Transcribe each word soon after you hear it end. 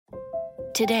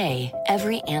Today,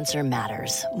 every answer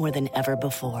matters more than ever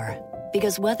before.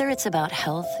 Because whether it's about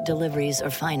health, deliveries, or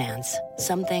finance,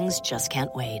 some things just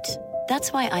can't wait.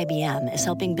 That's why IBM is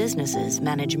helping businesses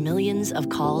manage millions of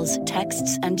calls,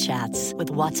 texts, and chats with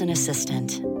Watson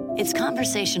Assistant. It's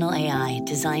conversational AI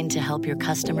designed to help your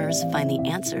customers find the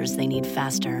answers they need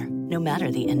faster, no matter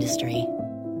the industry.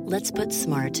 Let's put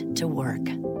smart to work.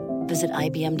 Visit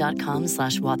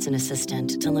IBM.com/Watson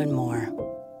Assistant to learn more.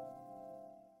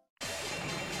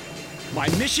 My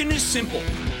mission is simple,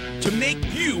 to make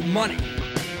you money.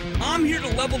 I'm here to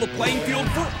level the playing field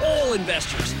for all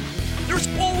investors. There's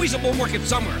always a bull market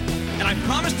somewhere, and I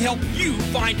promise to help you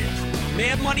find it.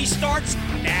 Mad Money starts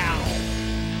now.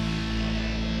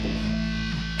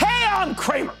 Hey, I'm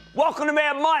Cramer. Welcome to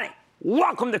Mad Money.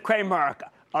 Welcome to Cramerica.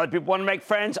 Other people want to make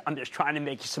friends. I'm just trying to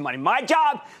make you some money. My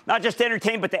job, not just to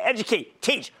entertain, but to educate,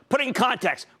 teach, put it in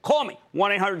context. Call me,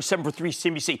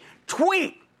 1-800-743-CNBC.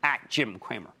 Tweet at Jim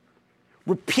Cramer.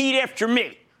 Repeat after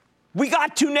me. We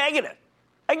got too negative.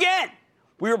 Again,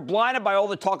 we were blinded by all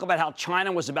the talk about how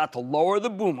China was about to lower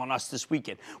the boom on us this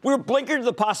weekend. We were blinkered to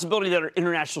the possibility that our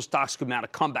international stocks could mount a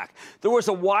comeback. There was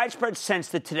a widespread sense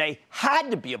that today had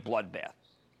to be a bloodbath.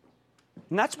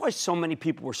 And that's why so many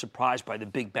people were surprised by the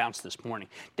big bounce this morning.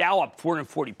 Dow up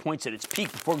 440 points at its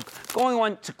peak before going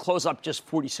on to close up just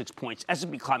 46 points.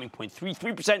 S&P climbing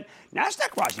 0.33%,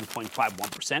 NASDAQ rising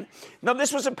 0.51%. Now,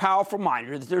 this was a powerful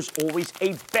reminder that there's always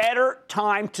a better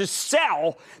time to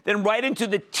sell than right into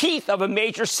the teeth of a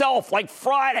major sell-off like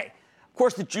Friday. Of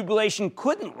course, the jubilation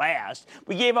couldn't last.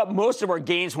 We gave up most of our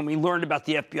gains when we learned about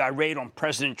the FBI raid on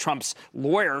President Trump's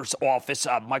lawyer's office,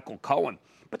 Michael Cohen.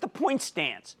 But the point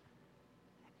stands.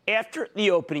 After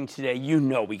the opening today, you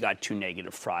know we got too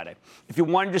negative Friday. If you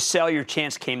wanted to sell, your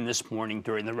chance came this morning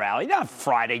during the rally, not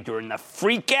Friday during the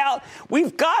freak out.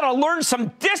 We've got to learn some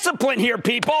discipline here,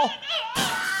 people.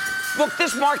 Look,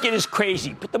 this market is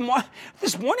crazy, but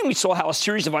this morning we saw how a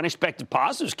series of unexpected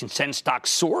positives can send stocks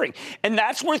soaring, and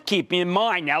that's worth keeping in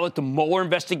mind now that the Mueller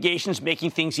investigation is making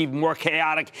things even more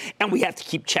chaotic, and we have to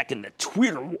keep checking the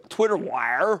Twitter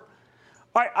wire.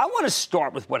 All right, I want to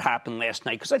start with what happened last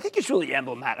night because I think it's really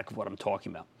emblematic of what I'm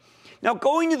talking about. Now,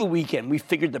 going to the weekend, we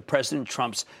figured that President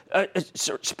Trump's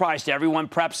surprised everyone,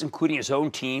 perhaps including his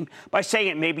own team, by saying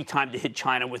it may be time to hit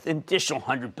China with an additional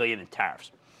 $100 billion in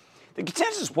tariffs. The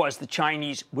consensus was the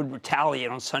Chinese would retaliate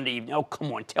on Sunday evening. Oh,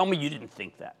 come on, tell me you didn't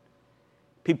think that.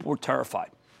 People were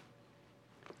terrified,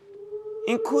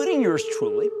 including yours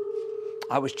truly.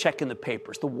 I was checking the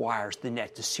papers, the wires, the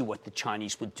net to see what the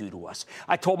Chinese would do to us.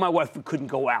 I told my wife we couldn't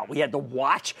go out. We had to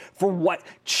watch for what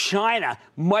China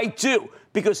might do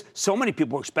because so many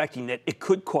people were expecting that it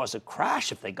could cause a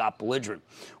crash if they got belligerent.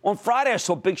 On Friday, I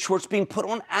saw big shorts being put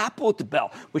on Apple at the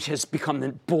bell, which has become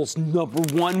the bull's number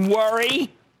one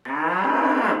worry.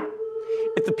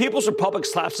 If the People's Republic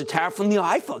slaps a tariff on the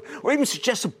iPhone or even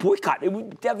suggests a boycott, it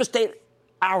would devastate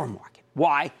our market.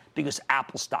 Why? Because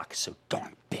Apple stock is so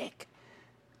darn big.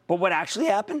 But what actually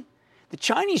happened? The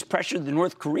Chinese pressured the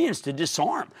North Koreans to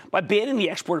disarm by banning the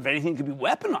export of anything that could be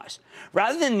weaponized.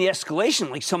 Rather than the escalation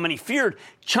like so many feared,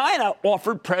 China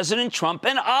offered President Trump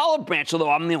an olive branch,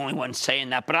 although I'm the only one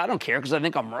saying that, but I don't care because I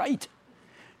think I'm right.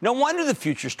 No wonder the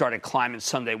future started climbing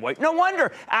Sunday. No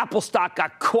wonder Apple stock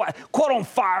got caught on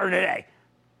fire today.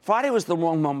 Friday was the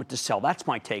wrong moment to sell. That's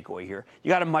my takeaway here. You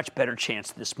got a much better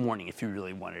chance this morning if you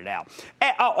really want it out.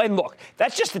 And look,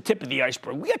 that's just the tip of the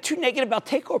iceberg. We got too negative about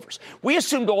takeovers. We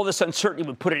assumed all this uncertainty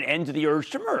would put an end to the urge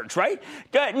to merge, right?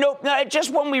 No, just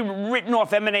when we written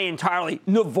off M&A entirely,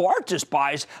 Novartis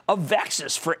buys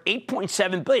Avexis for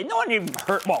 $8.7 billion. No one even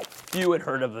heard, well, few had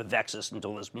heard of Avexis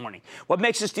until this morning. What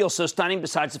makes this deal so stunning,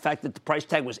 besides the fact that the price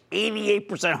tag was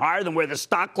 88% higher than where the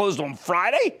stock closed on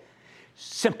Friday?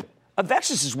 Simple.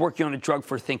 Avexis is working on a drug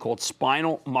for a thing called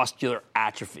spinal muscular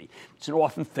atrophy. It's an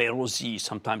often fatal disease,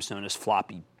 sometimes known as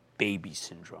floppy baby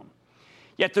syndrome.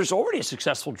 Yet there's already a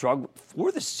successful drug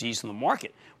for this disease in the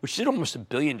market, which did almost $1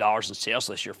 billion in sales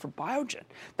last year for Biogen.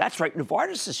 That's right,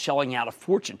 Novartis is shelling out a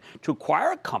fortune to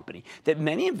acquire a company that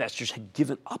many investors had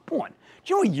given up on.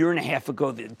 Do you know a year and a half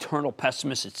ago, the internal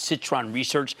pessimists at Citron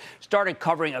Research started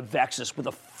covering Avexis with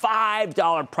a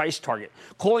 $5 price target,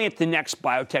 calling it the next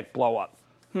biotech blow-up.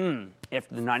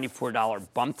 After the $94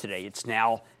 bump today, it's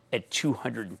now at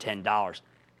 $210.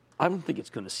 I don't think it's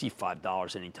going to see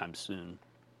 $5 anytime soon.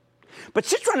 But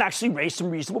Citron actually raised some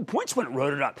reasonable points when it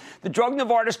wrote it up. The drug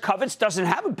Novartis covets doesn't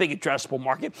have a big addressable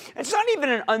market. It's not even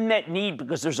an unmet need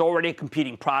because there's already a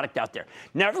competing product out there.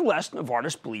 Nevertheless,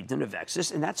 Novartis believed in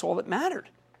Avexis, and that's all that mattered.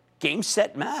 game,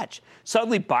 set, match.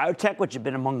 Suddenly, biotech, which had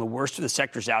been among the worst of the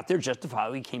sectors out there,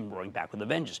 justifiably came roaring back with a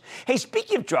vengeance. Hey,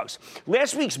 speaking of drugs,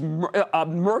 last week's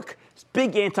Merck's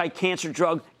big anti-cancer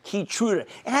drug, Keytruda, it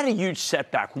had a huge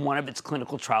setback when one of its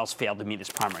clinical trials failed to meet its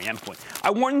primary endpoint.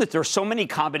 I warned that there are so many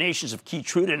combinations of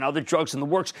Keytruda and other drugs in the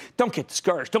works. Don't get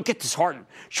discouraged. Don't get disheartened.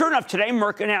 Sure enough, today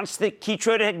Merck announced that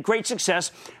Keytruda had great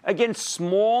success against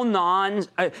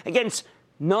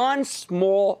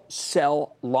non-small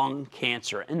cell lung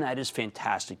cancer, and that is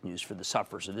fantastic news for the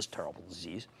sufferers of this terrible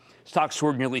disease. Stocks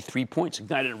soared nearly 3 points,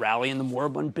 ignited a rally in the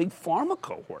moribund big pharma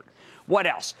cohort. What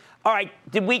else? All right,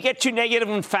 did we get too negative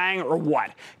on FANG or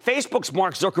what? Facebook's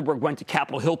Mark Zuckerberg went to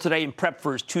Capitol Hill today and prepped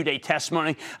for his two-day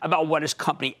testimony about what his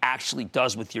company actually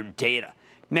does with your data.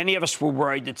 Many of us were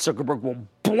worried that Zuckerberg will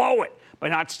blow it by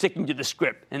not sticking to the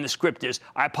script. And the script is,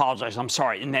 I apologize, I'm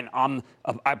sorry. And then I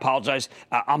apologize,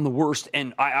 I'm the worst,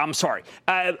 and I'm sorry.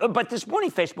 But this morning,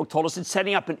 Facebook told us it's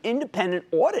setting up an independent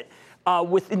audit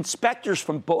with inspectors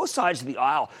from both sides of the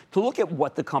aisle to look at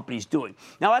what the company's doing.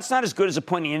 Now, that's not as good as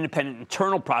appointing an independent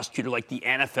internal prosecutor like the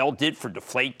NFL did for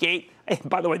Deflategate. Hey,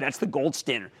 by the way, that's the gold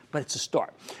standard, but it's a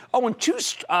start. Oh, and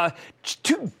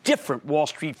two different Wall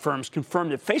Street firms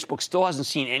confirmed that Facebook still hasn't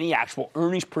seen any actual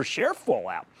earnings per share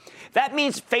fallout. That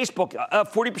means Facebook, a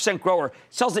 40% grower,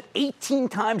 sells at 18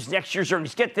 times next year's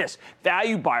earnings. Get this.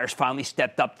 Value buyers finally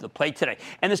stepped up to the plate today,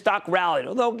 and the stock rallied.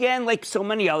 Although, again, like so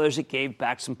many others, it gave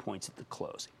back some points at the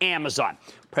close. Amazon.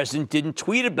 President didn't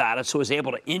tweet about it, so was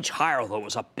able to inch higher, although it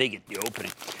was up big at the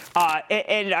opening.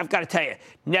 And I've got to tell you,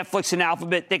 Netflix and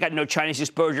Alphabet, they got no Chinese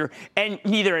exposure, and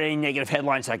neither had any negative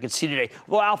headlines I could see today.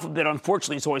 Well, Alphabet,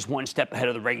 unfortunately, is always one step ahead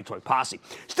of the regulatory posse.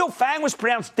 Still, FANG was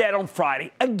pronounced dead on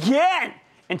Friday again.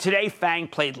 And today, FANG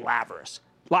played Lazarus.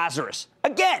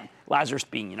 Again. Lazarus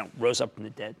being, rose up from the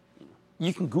dead.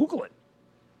 You can Google it.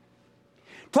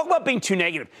 Talk about being too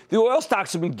negative. The oil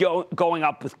stocks have been going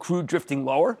up with crude drifting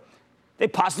lower. They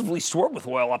positively soared with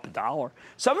oil up $1.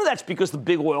 Some of that's because the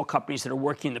big oil companies that are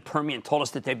working in the Permian told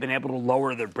us that they've been able to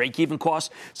lower their break-even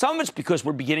costs. Some of it's because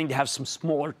we're beginning to have some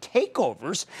smaller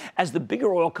takeovers as the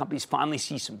bigger oil companies finally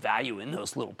see some value in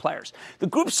those little players. The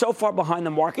group's so far behind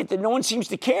the market that no one seems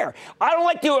to care. I don't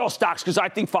like the oil stocks because I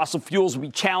think fossil fuels will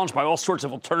be challenged by all sorts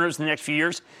of alternatives in the next few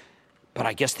years. But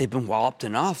I guess they've been walloped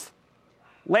enough.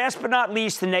 Last but not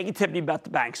least, the negativity about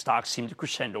the bank stocks seemed to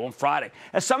crescendo on Friday,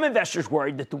 as some investors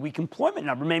worried that the weak employment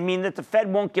number may mean that the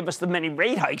Fed won't give us the many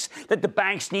rate hikes that the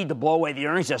banks need to blow away the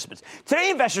earnings estimates. Today,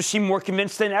 investors seem more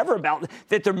convinced than ever about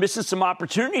that they're missing some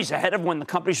opportunities ahead of when the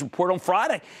companies report on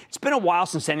Friday. It's been a while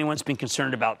since anyone's been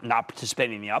concerned about not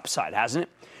participating in the upside, hasn't it?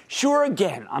 Sure,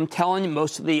 again, I'm telling you,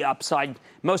 most of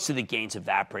the gains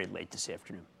evaporated late this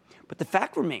afternoon. But the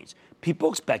fact remains, people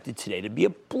expected today to be a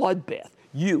bloodbath.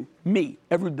 You, me,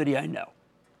 everybody I know.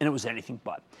 And it was anything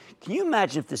but. Can you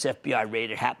imagine if this FBI raid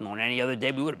had happened on any other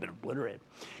day? We would have been obliterated.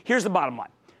 Here's the bottom line.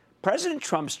 President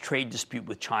Trump's trade dispute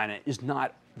with China is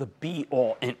not the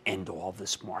be-all and end-all of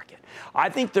this market. I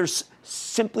think there's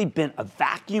simply been a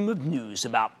vacuum of news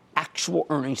about actual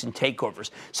earnings and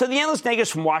takeovers. So the endless negatives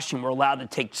from Washington were allowed to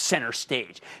take center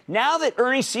stage. Now that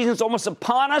earnings season is almost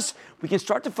upon us, we can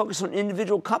start to focus on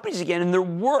individual companies again and their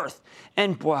worth.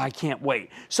 And boy, I can't wait.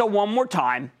 So one more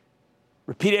time,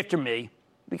 repeat after me,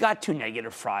 we got too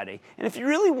negative Friday. And if you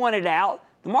really want it out,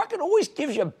 the market always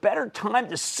gives you a better time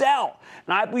to sell.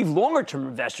 And I believe longer-term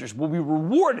investors will be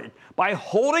rewarded by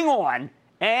holding on.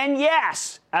 And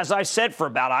yes, as I said, for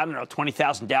about,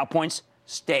 20,000 Dow points,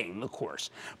 staying the course.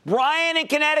 Brian in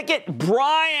Connecticut.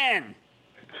 Brian.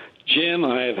 Jim,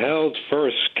 I have held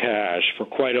First Cash for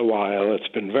quite a while. It's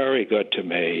been very good to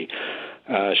me.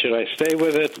 Should I stay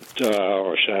with it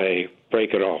or should I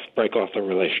break it off, break off the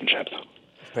relationship?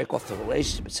 Break off the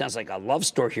relationship. It sounds like a love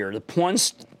story here. The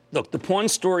pawn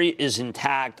story is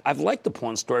intact. I've liked the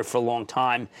pawn story for a long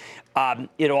time.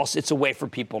 It's a way for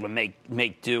people to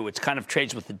make do. It's kind of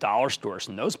trades with the dollar stores,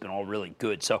 and those have been all really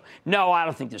good. So, no, I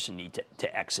don't think there's a need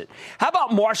to exit. How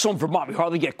about Marshall in Vermont? We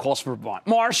hardly get calls from Vermont.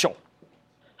 Marshall.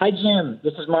 Hi, Jim.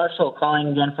 This is Marshall calling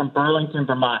again from Burlington,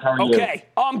 Vermont. How are you? Okay.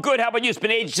 I'm good. How about you? It's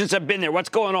been ages since I've been there. What's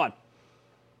going on?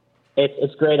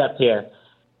 It's great up here.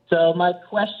 So my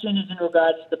question is in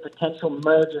regards to the potential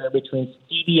merger between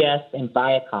CBS and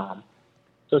Viacom.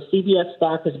 So CBS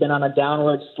stock has been on a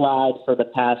downward slide for the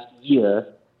past year.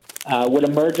 Would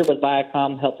a merger with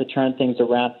Viacom help to turn things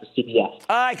around for CBS?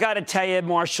 I got to tell you,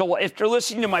 Marshall, after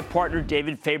listening to my partner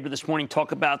David Faber this morning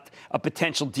talk about a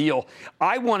potential deal,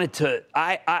 I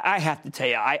have to tell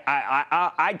you,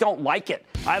 I don't like it.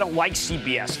 I don't like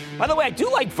CBS. By the way, I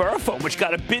do like Verifone, which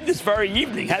got a bid this very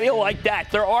evening. How do you like that?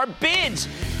 There are bids.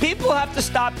 People have to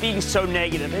stop being so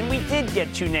negative, and we did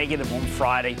get too negative on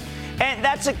Friday. And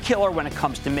that's a killer when it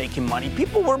comes to making money.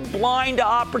 People were blind to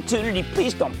opportunity.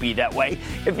 Please don't be that way.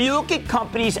 If you look at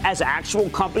companies as actual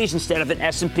companies instead of an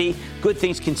S&P, good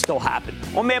things can still happen.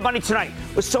 On Mad Money tonight,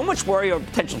 with so much worry over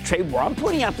potential trade war, I'm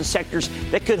pointing out the sectors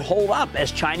that could hold up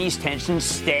as Chinese tensions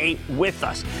stay with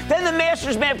us. Then the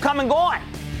masters may have come and gone.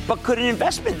 But could an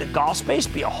investment in the golf space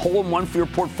be a hole-in-one for your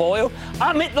portfolio?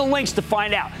 I'm hitting the links to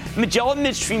find out. Magellan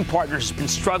Midstream Partners has been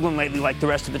struggling lately like the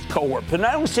rest of its cohort. But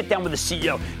I don't sit down with the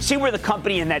CEO, see where the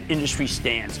company and that industry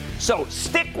stands. So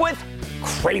stick with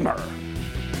Cramer.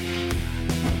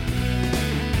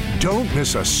 Don't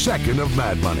miss a second of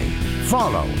Mad Money.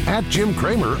 Follow @Jim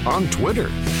Cramer on Twitter.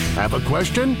 Have a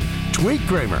question? Tweet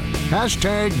Cramer.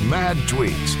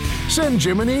 #MadTweets. Send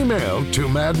Jim an email to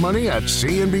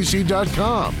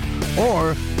madmoney@cnbc.com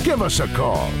or give us a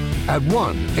call at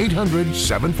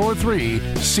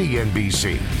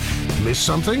 1-800-743-CNBC. Miss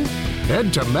something?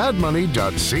 Head to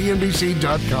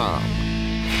madmoney.cnbc.com.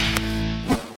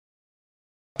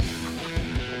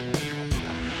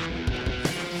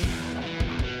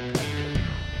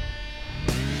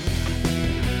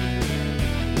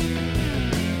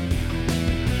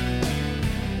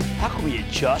 How can we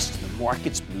adjust the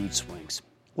market's mood swings?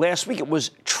 Last week it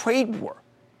was trade war.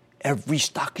 Every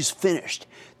stock is finished.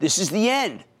 This is the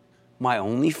end. My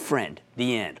only friend,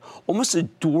 the end. Almost a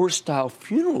Doors-style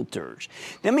funeral dirge.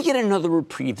 Then we get another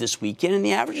reprieve this weekend, and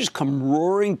the averages come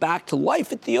roaring back to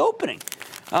life at the opening.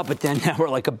 But then now we're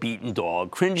like a beaten dog,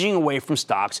 cringing away from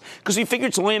stocks because we figure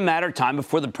it's only a matter of time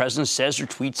before the president says or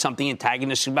tweets something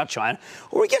antagonistic about China,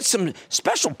 or we get some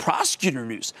special prosecutor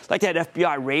news, like that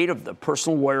FBI raid of the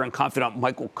personal lawyer and confidant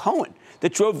Michael Cohen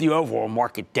that drove the overall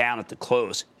market down at the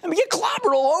close, and we get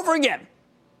clobbered all over again.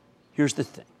 Here's the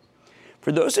thing.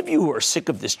 For those of you who are sick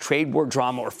of this trade war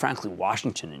drama, or frankly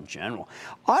Washington in general,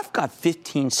 I've got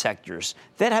 15 sectors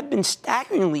that have been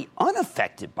staggeringly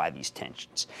unaffected by these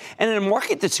tensions. And in a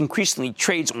market that's increasingly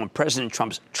trades on President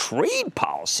Trump's trade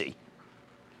policy,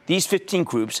 these 15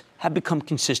 groups have become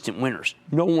consistent winners.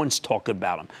 No one's talking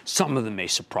about them. Some of them may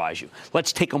surprise you.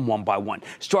 Let's take them one by one,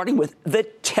 starting with the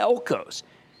telcos.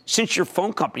 Since your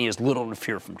phone company has little to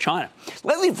fear from China,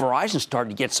 lately Verizon started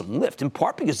to get some lift, in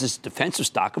part because this is defensive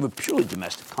stock of a purely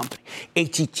domestic company.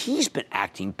 AT&T's been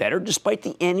acting better despite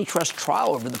the antitrust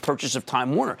trial over the purchase of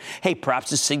Time Warner. Hey,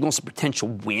 perhaps this signals a potential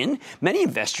win. Many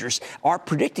investors are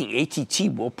predicting AT&T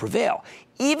will prevail.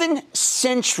 Even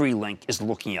CenturyLink is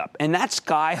looking up, and that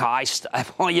sky-high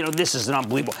stuff, well, this is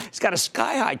unbelievable. It's got a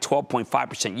sky-high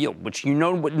 12.5% yield, which you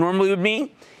know what normally would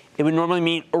mean? It would normally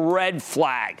mean a red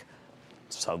flag.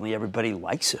 Suddenly, everybody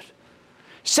likes it.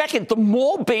 Second, the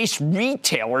mall-based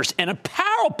retailers and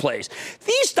apparel plays.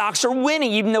 These stocks are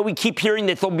winning, even though we keep hearing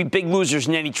that they'll be big losers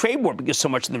in any trade war because so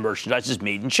much of the merchandise is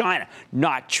made in China.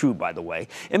 Not true, by the way.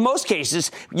 In most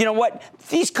cases, you know what?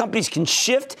 These companies can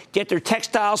shift, get their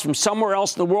textiles from somewhere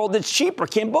else in the world that's cheaper.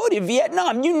 Cambodia,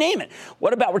 Vietnam, you name it.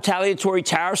 What about retaliatory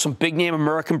tariffs on big-name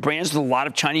American brands with a lot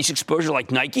of Chinese exposure like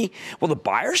Nike? Well, the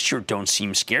buyers sure don't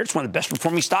seem scared. It's one of the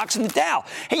best-performing stocks in the Dow.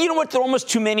 Hey, you know what? There are almost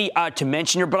too many to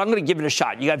mention here, but I'm going to give it a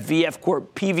shot. You got VF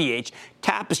Corp, PVH,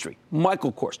 Tapestry,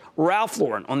 Michael Kors, Ralph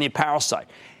Lauren on the apparel side.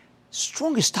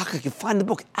 Strongest stock I can find in the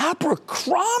book,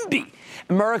 Abercrombie.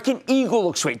 American Eagle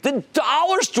looks great. The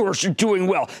dollar stores are doing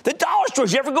well. The dollar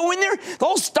stores, you ever go in there? The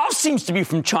whole stuff seems to be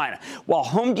from China. While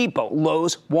Home Depot,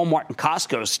 Lowe's, Walmart, and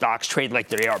Costco stocks trade like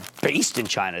they are based in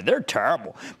China. They're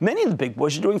terrible. Many of the big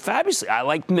boys are doing fabulously. I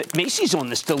like Macy's on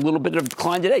this, still a little bit of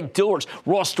decline today. Dillard's,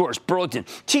 Ross Stores, Burlington,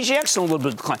 TJX on a little bit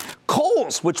of decline.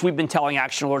 Kohl's, which we've been telling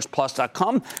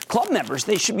ActionAlertsPlus.com club members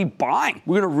they should be buying.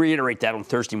 We're going to reiterate that on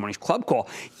Thursday morning's club call.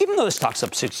 Even though the stock's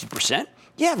up 60%,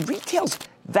 yeah, retail's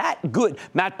that good.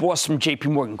 Matt Boss from JP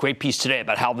Morgan, great piece today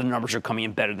about how the numbers are coming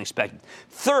in better than expected.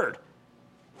 Third,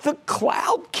 the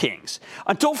Cloud Kings.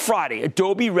 Until Friday,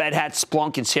 Adobe, Red Hat,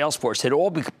 Splunk, and Salesforce had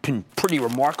all been pretty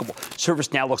remarkable.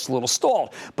 ServiceNow looks a little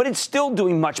stalled, but it's still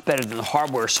doing much better than the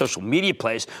hardware or social media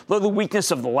plays, though the weakness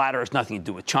of the latter has nothing to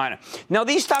do with China. Now,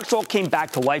 these stocks all came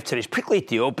back to life today, particularly at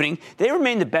the opening. They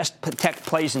remain the best tech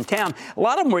plays in town. A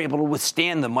lot of them were able to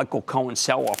withstand the Michael Cohen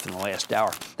sell-off in the last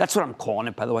hour. That's what I'm calling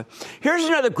it, by the way. Here's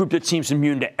another group that seems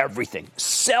immune to everything.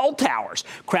 Cell towers,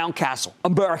 Crown Castle,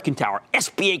 American Tower,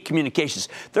 SBA Communications.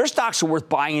 Their stocks are worth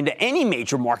buying into any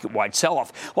major market-wide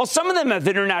sell-off. While some of them have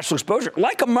international exposure,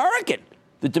 like American,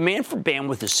 the demand for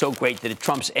bandwidth is so great that it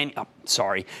trumps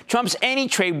any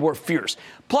trade war fears.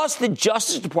 Plus, the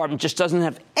Justice Department just doesn't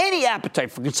have any appetite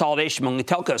for consolidation among the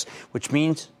telcos, which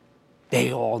means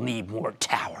they all need more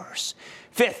towers.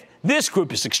 Fifth, this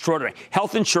group is extraordinary.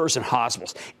 Health insurers and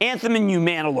hospitals. Anthem and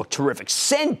Humana look terrific.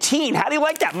 Centene, how do you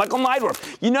like that? Michael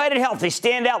Neidorff. United Health, they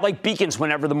stand out like beacons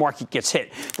whenever the market gets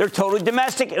hit. They're totally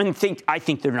domestic, and I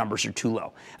think their numbers are too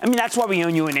low. I mean, that's why we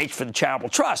own UNH for the charitable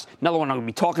trust. Another one I'm going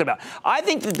to be talking about. I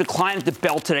think the decline at the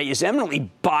bell today is eminently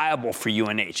viable for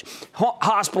UNH.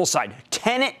 Hospital side,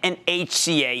 Tenet and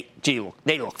HCA, gee,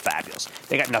 they look fabulous.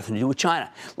 They got nothing to do with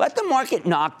China. Let the market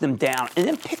knock them down and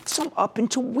then pick some up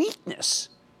into weakness.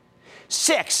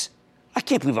 6, I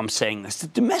can't believe I'm saying this. The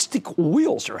domestic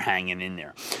oils are hanging in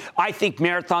there. I think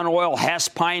Marathon Oil, Hess,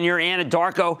 Pioneer,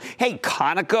 Anadarko, hey,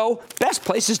 Conoco, best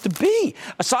places to be.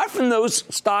 Aside from those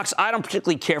stocks, I don't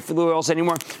particularly care for the oils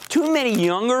anymore. Too many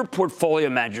younger portfolio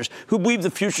managers who believe the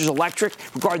future's electric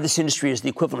regard this industry as the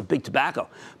equivalent of big tobacco.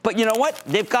 But you know what?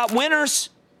 They've got winners.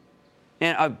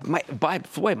 And by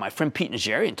the way, my friend Pete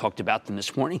Najarian talked about them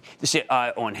this morning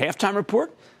on Halftime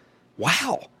Report.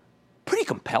 Wow, pretty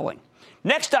compelling.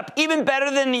 Next up, even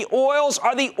better than the oils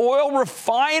are the oil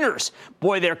refiners.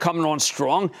 Boy, they're coming on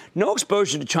strong. No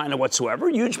exposure to China whatsoever.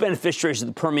 Huge beneficiaries of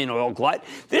the Permian oil glut.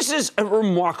 This is a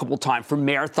remarkable time for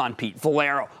Marathon Pete,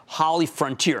 Valero, Holly,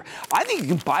 Frontier. I think you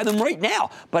can buy them right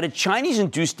now, but a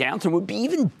Chinese-induced downturn would be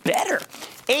even better.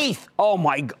 8th, oh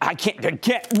my, I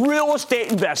can't, real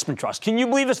estate investment trust. Can you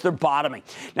believe this? They're bottoming.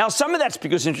 Now, some of that's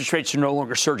because interest rates are no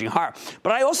longer surging higher,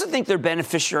 but I also think they're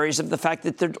beneficiaries of the fact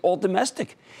that they're all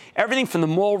domestic. Everything from the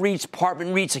mall REITs,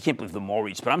 apartment REITs, I can't believe the mall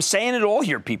REITs, but I'm saying it all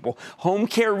here, people. Home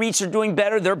care REITs are doing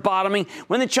better. They're bottoming.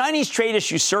 When the Chinese trade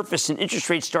issues surfaced and interest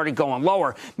rates started going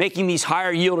lower, making these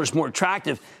higher yielders more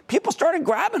attractive, people started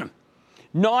grabbing them.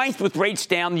 9th, with rates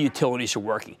down, the utilities are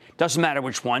working. Doesn't matter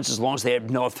which ones, as long as they have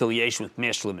no affiliation with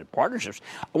master limited partnerships.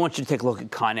 I want you to take a look at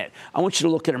Con Ed. I want you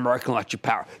to look at American Electric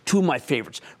Power, two of my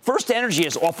favorites. First Energy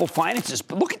has awful finances,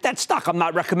 but look at that stock. I'm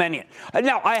not recommending it.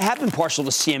 Now, I have been partial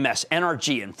to CMS,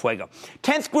 NRG, and Fuego.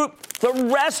 10th group,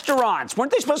 the restaurants.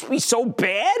 Weren't they supposed to be so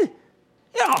bad?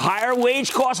 You know, higher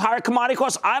wage costs, higher commodity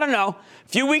costs. I don't know. A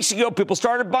few weeks ago, people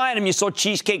started buying them. You saw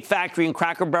Cheesecake Factory and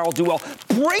Cracker Barrel do well.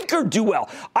 Brinker do well.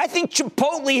 I think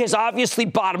Chipotle has obviously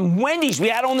bottomed. Wendy's, we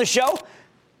had on the show,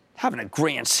 having a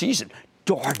grand season.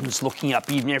 Darden's looking up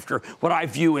even after what I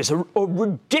view as a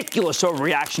ridiculous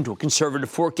overreaction to a conservative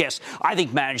forecast. I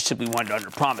think managed simply wanted to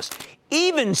underpromise.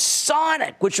 Even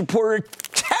Sonic, which reported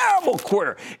a terrible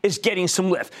quarter, is getting some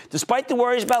lift. Despite the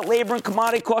worries about labor and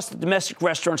commodity costs, the domestic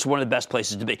restaurants are one of the best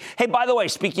places to be. Hey, by the way,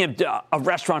 speaking of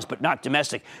restaurants but not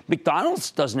domestic, McDonald's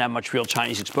doesn't have much real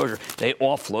Chinese exposure. They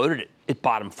offloaded it. It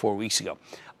bottomed 4 weeks ago.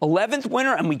 11th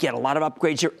winner, and we get a lot of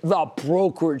upgrades here, the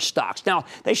brokerage stocks. Now,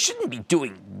 they shouldn't be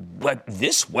doing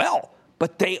this well,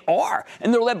 but they are.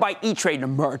 And they're led by E-Trade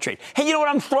and Ameritrade. Hey, you know what?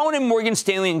 I'm throwing in Morgan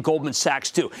Stanley and Goldman Sachs,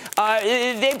 too.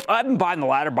 I've been buying the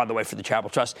latter, by the way, for the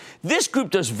Charitable Trust. This group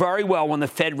does very well when the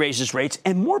Fed raises rates,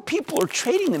 and more people are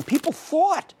trading than people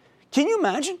thought. Can you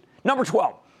imagine? Number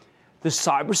 12. The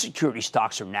cybersecurity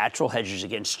stocks are natural hedges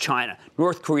against China,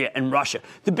 North Korea, and Russia,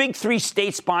 the big three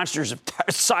state sponsors of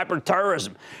cyber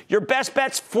terrorism. Your best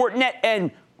bets, Fortinet and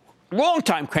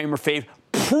longtime Cramer fave,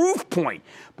 Proofpoint.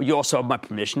 But you also have my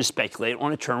permission to speculate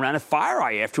on a turnaround at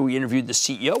FireEye after we interviewed the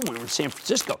CEO when we were in San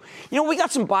Francisco. You know, we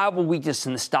got some viable weakness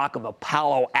in the stock of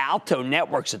Palo Alto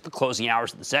Networks at the closing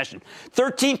hours of the session.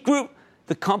 13th group,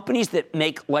 the companies that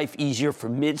make life easier for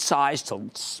mid-sized to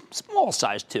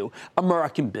small-sized, too,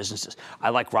 American businesses. I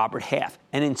like Robert Half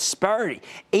and Insperity.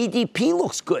 ADP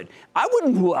looks good. I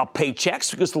wouldn't rule out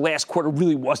Paychex because the last quarter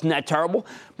really wasn't that terrible.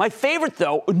 My favorite,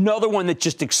 though, another one that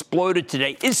just exploded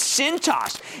today, is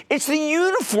Cintas. It's the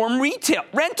uniform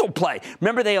rental play.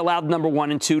 Remember they allowed number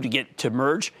 1 and 2 to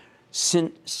merge?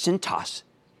 Cintas,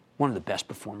 one of the best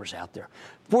performers out there.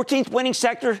 14th winning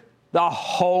sector, the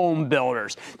home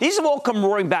builders. These have all come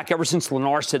roaring back ever since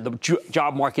Lennar said the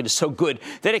job market is so good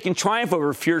that it can triumph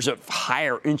over fears of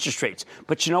higher interest rates.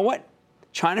 But you know what?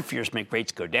 China fears make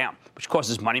rates go down, which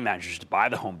causes money managers to buy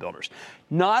the home builders.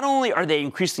 Not only are they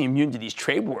increasingly immune to these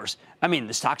trade wars, I mean,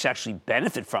 the stocks actually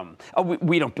benefit from them.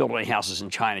 We don't build any houses in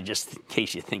China, just in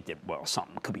case you think that, well,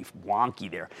 something could be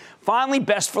wonky there. Finally,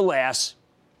 best for last,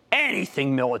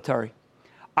 anything military.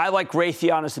 I like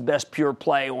Raytheon as the best pure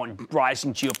play on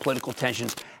rising geopolitical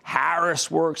tensions.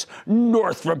 Harris works,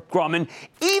 Northrop Grumman,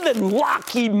 even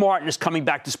Lockheed Martin is coming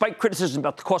back despite criticism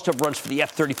about the cost overruns for the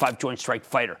F-35 Joint Strike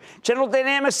Fighter. General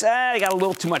Dynamics, they got a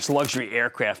little too much luxury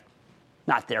aircraft.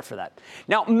 Not there for that.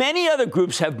 Now, many other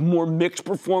groups have more mixed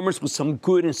performance with some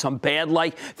good and some bad,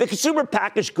 like the consumer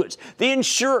packaged goods, the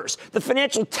insurers, the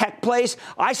financial tech plays.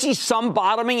 I see some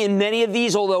bottoming in many of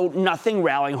these, although nothing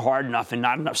rallying hard enough and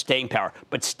not enough staying power.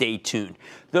 But stay tuned.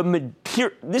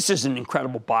 This is an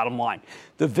incredible bottom line.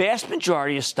 The vast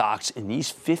majority of stocks in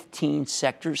these 15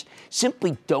 sectors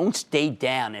simply don't stay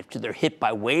down after they're hit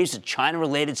by waves of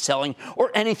China-related selling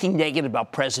or anything negative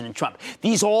about President Trump.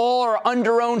 These all are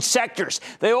under-owned sectors.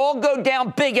 They all go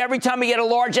down big every time we get a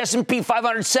large S&P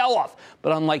 500 sell-off.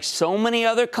 But unlike so many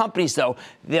other companies, though,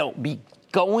 they'll be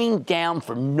going down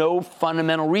for no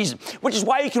fundamental reason, which is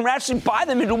why you can actually buy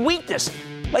them into weakness,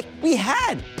 like we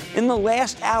had in the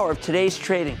last hour of today's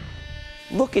trading.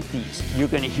 Look at these. You're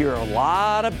going to hear a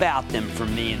lot about them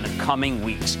from me in the coming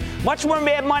weeks. Much more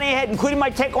Mad Money ahead, including my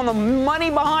take on the money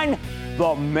behind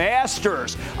the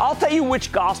Masters. I'll tell you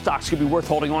which golf stocks could be worth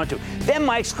holding on to. Then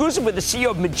my exclusive with the CEO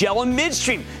of Magellan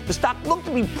Midstream. The stock looked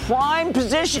to be prime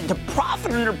position to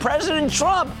profit under President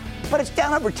Trump, but it's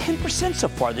down over 10% so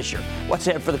far this year. What's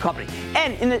ahead for the company?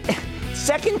 And in the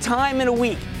second time in a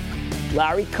week,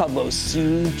 Larry Kudlow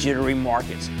sued jittery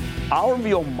markets. I'll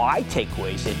reveal my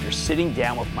takeaways after sitting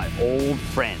down with my old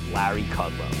friend, Larry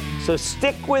Kudlow. So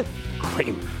stick with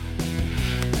Cramer.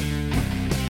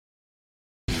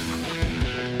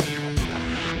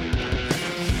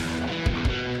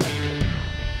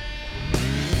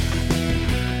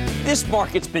 This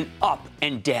market's been up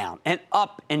and down and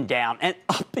up and down and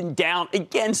up and down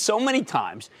again so many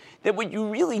times that what you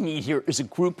really need here is a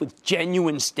group with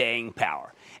genuine staying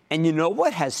power. And you know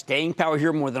what has staying power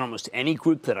here more than almost any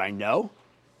group that I know?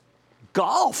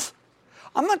 Golf.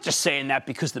 I'm not just saying that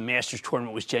because the Masters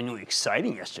tournament was genuinely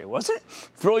exciting yesterday, wasn't it?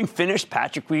 Thrilling finish.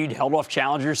 Patrick Reed held off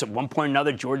challengers at one point or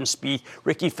another. Jordan Spieth,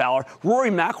 Ricky Fowler, Rory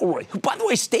McIlroy, who, by the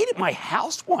way, stayed at my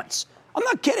house once. I'm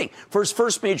not kidding. For his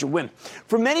first major win.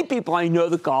 For many people, I know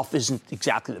that golf isn't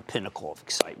exactly the pinnacle of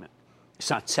excitement. It's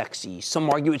not sexy. Some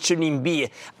argue it shouldn't even be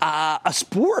a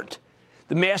sport.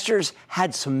 The Masters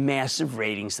had some massive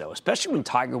ratings, though, especially when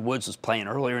Tiger Woods was playing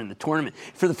earlier in the tournament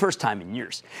for the first time in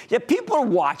years. Yet people are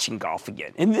watching golf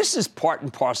again, and this is part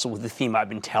and parcel with the theme I've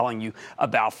been telling you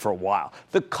about for a while,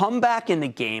 the comeback in the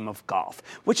game of golf,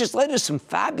 which has led to some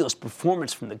fabulous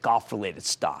performance from the golf-related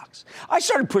stocks. I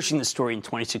started pushing this story in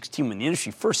 2016 when the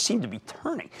industry first seemed to be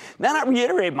turning. Then I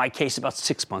reiterated my case about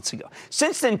 6 months ago.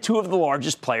 Since then, two of the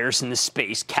largest players in this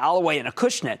space, Callaway and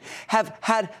Acushnet, have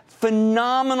had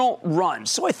phenomenal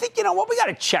runs. So I think, you know what, we got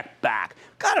to check back.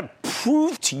 Got to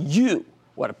prove to you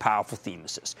what a powerful theme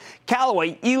this is.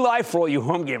 Callaway, Eli, for all you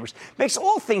home gamers, makes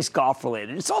all things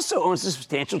golf-related. It also owns a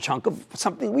substantial chunk of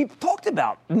something we've talked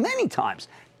about many times,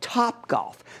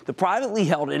 Topgolf, the privately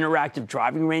held interactive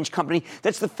driving range company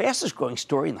that's the fastest-growing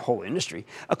story in the whole industry.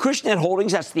 Acushnet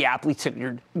Holdings, that's the aptly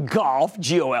tickered Golf,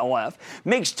 G-O-L-F,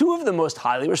 makes two of the most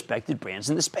highly respected brands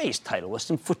in the space,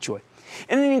 Titleist and FootJoy.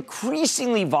 In an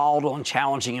increasingly volatile and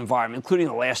challenging environment, including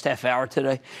the last half hour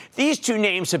today, these two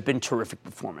names have been terrific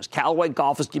performers. Callaway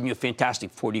Golf has given you a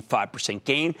fantastic 45%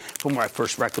 gain from where I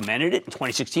first recommended it in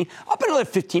 2016, up another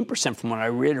 15% from when I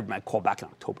reiterated my call back in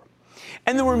October.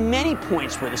 And there were many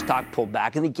points where the stock pulled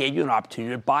back, and they gave you an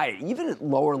opportunity to buy it, even at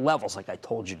lower levels, like I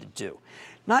told you to do.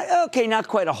 Not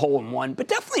quite a hole in one, but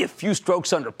definitely a few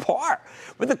strokes under par.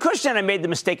 With the Acushnet, I made the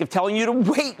mistake of telling you to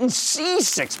wait and see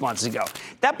 6 months ago.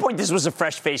 At that point, this was a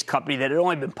fresh-faced company that had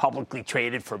only been publicly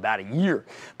traded for about a year.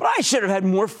 But I should have had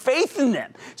more faith in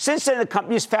them. Since then, the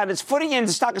company has found its footing, and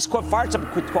the stock has caught fire. It's up a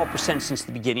quick 12% since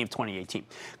the beginning of 2018.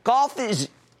 Golf is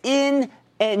in,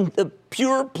 and the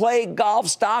pure play golf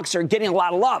stocks are getting a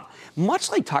lot of love,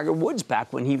 much like Tiger Woods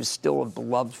back when he was still a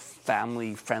beloved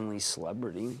family-friendly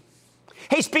celebrity.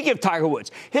 Hey, speaking of Tiger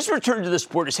Woods, his return to the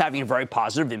sport is having a very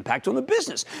positive impact on the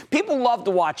business. People love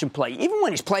to watch him play, even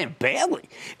when he's playing badly.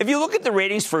 If you look at the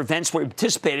ratings for events where he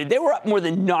participated, they were up more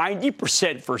than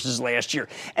 90% versus last year.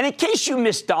 And in case you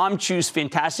missed Dom Chu's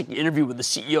fantastic interview with the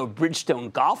CEO of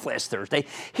Bridgestone Golf last Thursday,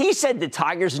 he said that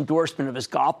Tiger's endorsement of his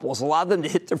golf balls allowed them to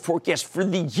hit their forecast for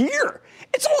the year.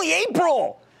 It's only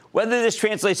April. Whether this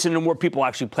translates into more people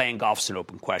actually playing golf is an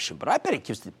open question, but I bet it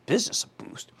gives the business a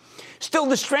boost. Still,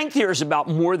 the strength here is about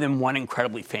more than one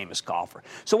incredibly famous golfer.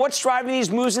 So what's driving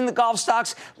these moves in the golf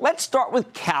stocks? Let's start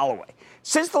with Callaway.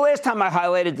 Since the last time I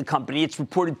highlighted the company, it's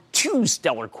reported 2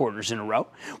 stellar quarters in a row.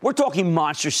 We're talking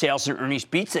monster sales and earnings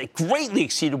beats that greatly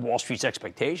exceeded Wall Street's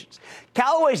expectations.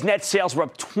 Callaway's net sales were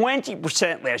up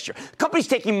 20% last year. The company's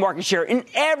taking market share in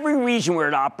every region where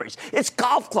it operates. Its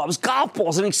golf clubs, golf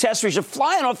balls, and accessories are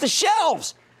flying off the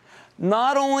shelves.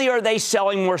 Not only are they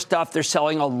selling more stuff, they're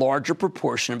selling a larger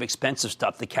proportion of expensive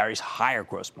stuff that carries higher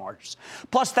gross margins.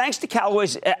 Plus, thanks to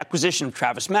Callaway's acquisition of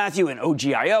Travis Mathew and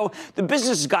OGIO, the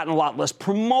business has gotten a lot less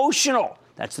promotional.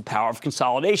 That's the power of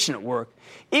consolidation at work.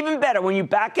 Even better, when you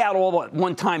back out all the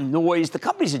one-time noise, the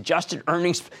company's adjusted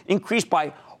earnings increased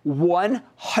by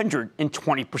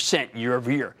 120% year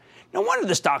over year. No wonder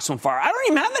the stock's on fire. I don't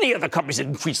even have any other companies that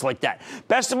increase like that.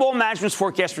 Best of all, management's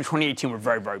forecasts for 2018 were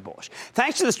very, very bullish.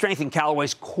 Thanks to the strength in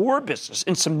Callaway's core business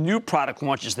and some new product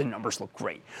launches, the numbers look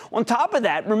great. On top of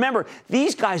that, remember,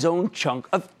 these guys own a chunk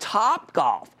of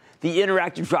Topgolf, the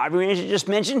interactive driving range I just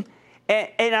mentioned.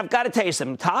 And I've got to tell you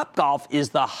something. Topgolf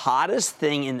is the hottest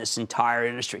thing in this entire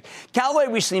industry.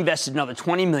 Callaway recently invested another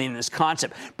 $20 million in this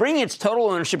concept, bringing its total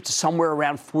ownership to somewhere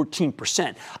around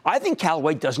 14%. I think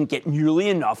Callaway doesn't get nearly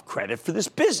enough credit for this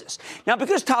business. Now,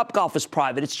 because Topgolf is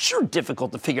private, it's sure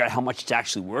difficult to figure out how much it's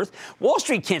actually worth. Wall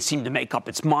Street can't seem to make up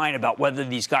its mind about whether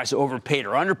these guys are overpaid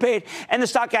or underpaid, and the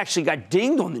stock actually got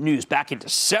dinged on the news back in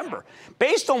December.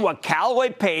 Based on what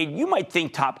Callaway paid, you might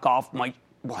think Topgolf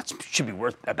it should be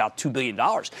worth about $2 billion,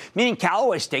 meaning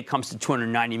Callaway's stake comes to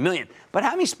 $290 million. But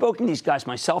having spoken to these guys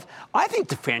myself, I think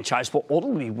the franchise will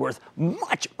ultimately be worth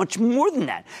much, much more than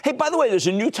that. Hey, by the way, there's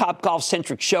a new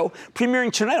Topgolf-centric show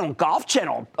premiering tonight on Golf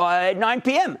Channel at 9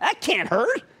 p.m. That can't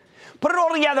hurt. Put it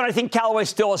all together, and I think Callaway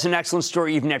still is an excellent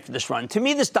story even after this run. To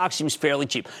me, the stock seems fairly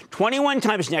cheap. 21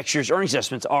 times next year's earnings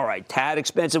estimates. All right, tad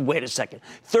expensive. Wait a second.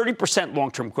 30%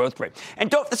 long-term growth rate.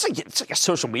 And it's like a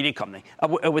social media company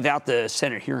without the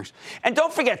Senate hearings. And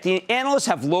don't forget, the analysts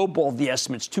have lowballed the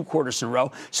estimates 2 quarters in a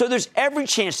row, so there's every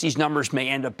chance these numbers may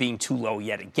end up being too low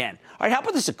yet again. All right, how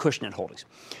about this at Cushnet Holdings?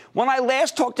 When I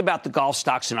last talked about the golf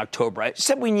stocks in October, I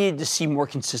said we needed to see more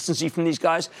consistency from these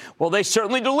guys. Well, they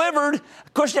certainly delivered.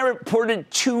 Cushnet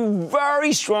reported 2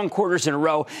 very strong quarters in a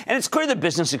row, and it's clear the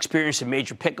business experienced a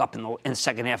major pickup in the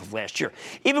second half of last year.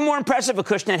 Even more impressive,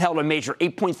 Cushnet held a major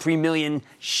 8.3 million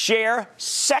share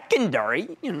secondary,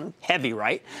 heavy,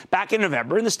 right, back in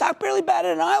November, and the stock barely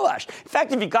batted an eyelash. In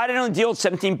fact, if you got in on the deal at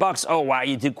 $17, oh, wow,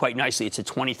 you did quite nicely. It's at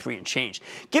 23 and change.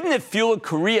 Given that Fuel of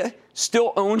Korea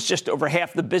still owns just over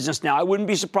half the business now, I wouldn't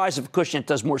be surprised if Cushnet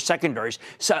does more secondaries,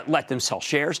 so let them sell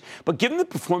shares. But given the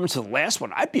performance of the last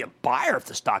one, I'd be a buyer if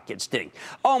the stock gets dinged.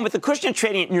 Oh, and with the Cushnet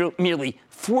trading at nearly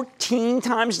 14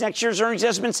 times next year's earnings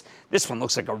estimates, this one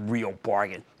looks like a real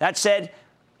bargain. That said,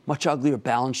 much uglier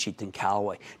balance sheet than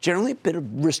Callaway. Generally a bit of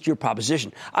riskier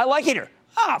proposition. I like it here.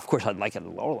 Of course, I'd like it at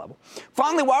a lower level.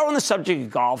 Finally, while we're on the subject of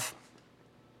golf,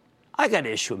 I got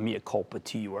to issue a mea culpa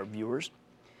to you, our viewers.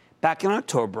 Back in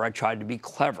October, I tried to be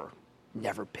clever.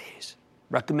 Never pays.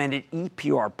 Recommended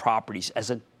EPR Properties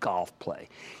as a golf play.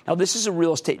 Now, this is a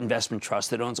real estate investment trust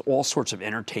that owns all sorts of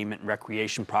entertainment and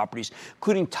recreation properties,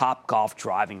 including top golf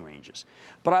driving ranges.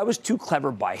 But I was too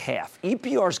clever by half.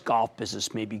 EPR's golf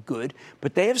business may be good,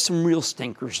 but they have some real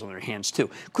stinkers on their hands,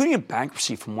 too, including a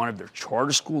bankruptcy from one of their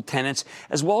charter school tenants,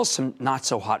 as well as some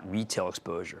not-so-hot retail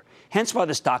exposure. Hence why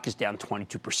the stock is down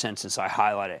 22% since I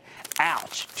highlighted it.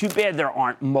 Ouch. Too bad there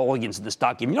aren't mulligans in the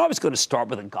stock game. I was going to start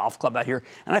with a golf club out here,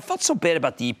 and I felt so bad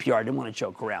about the EPR, I didn't want to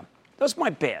joke around. That was my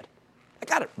bad. I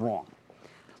got it wrong.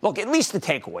 Look, at least the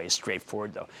takeaway is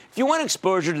straightforward, though. If you want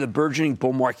exposure to the burgeoning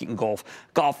bull market in golf,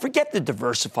 forget the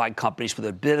diversified companies with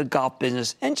a bit of golf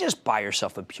business and just buy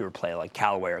yourself a pure play like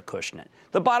Callaway or Cushnet.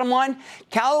 The bottom line,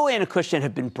 Callaway and Cushnet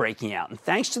have been breaking out. And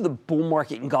thanks to the bull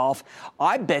market in golf,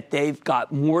 I bet they've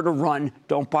got more to run.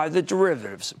 Don't buy the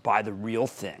derivatives. Buy the real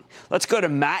thing. Let's go to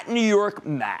Matt in New York.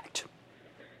 Matt.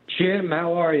 Jim,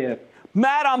 how are you?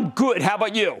 Matt, I'm good. How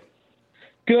about you?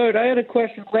 Good. I had a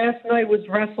question. Last night was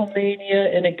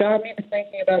WrestleMania, and it got me to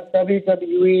thinking about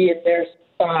WWE and their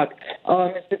stock.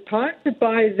 Is it time to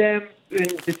buy them in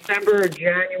December or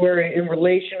January in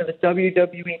relation to the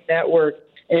WWE network?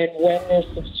 And when their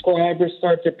subscribers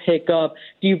start to pick up,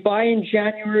 do you buy in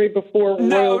January before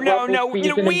Royal Rumble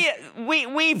season?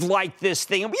 We've liked this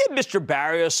thing, and we had Mr.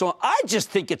 Barrios on. I just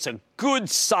think it's a good,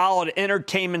 solid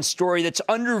entertainment story that's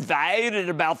undervalued at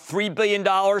about $3 billion.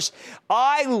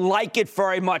 I like it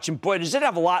very much, and boy, does it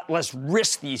have a lot less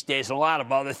risk these days than a lot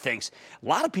of other things. A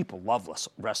lot of people love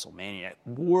WrestleMania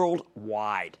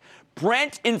worldwide.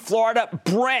 Brent in Florida.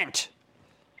 Brent.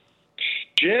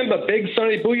 Jim, a big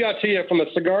sunny booyah to you from the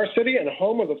Cigar City and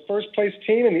home of the first-place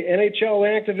team in the NHL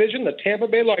Atlantic Division, the Tampa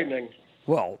Bay Lightning.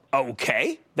 Well,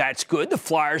 okay, that's good. The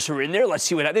Flyers are in there. Let's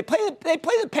see what happens. They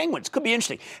play the Penguins. Could be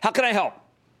interesting. How can I help?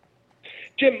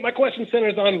 Jim, my question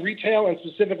centers on retail and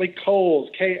specifically Kohl's,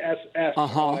 KSS.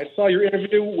 I saw your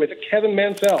interview with Kevin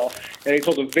Mansell, and he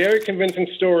told a very convincing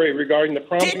story regarding the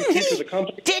promising future of the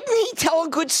company. Didn't he tell a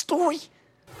good story?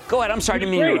 Go ahead. I'm sorry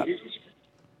to interrupt.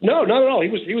 No, not at all. He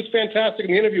was fantastic,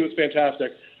 and the interview was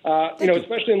fantastic.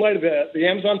 Especially in light of the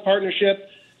Amazon partnership.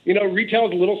 Retail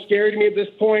is a little scary to me at this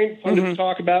point. Pundits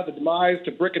talk about the demise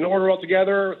to brick and mortar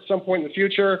altogether at some point in the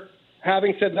future.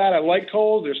 Having said that, I like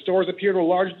Kohl's. Their stores appeal to a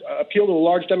large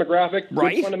demographic.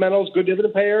 Right. Good fundamentals, good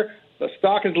dividend payer. The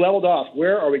stock has leveled off.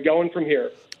 Where are we going from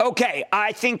here? Okay,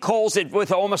 I think Kohl's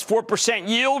with almost 4%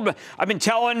 yield. I've been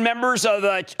telling members of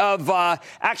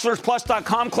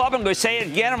AxlersPlus.com club, I'm going to say it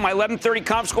again on my 11:30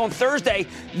 conference call on Thursday.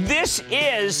 This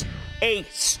is a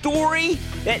story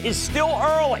that is still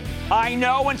early. I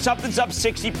know when something's up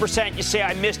 60%, you say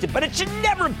I missed it, but it should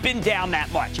never have been down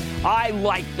that much. I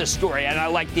like the story, and I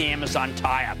like the Amazon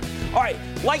tie-up. All right,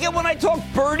 like it when I talk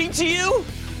birdie to you?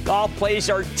 Golf plays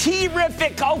are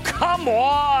terrific. Oh, come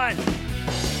on.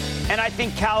 And I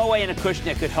think Callaway and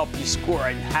Acushnet could help you score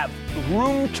and have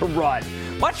room to run.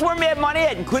 Much more Mad Money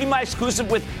ahead, including my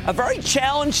exclusive with a very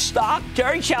challenged stock,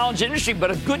 very challenged industry, but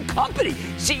a good company.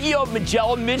 CEO of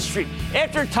Magellan Midstream.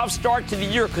 After a tough start to the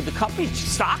year, could the company's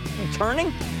stock be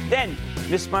turning? Then,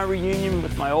 miss my reunion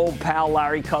with my old pal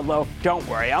Larry Kudlow? Don't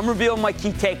worry, I'm revealing my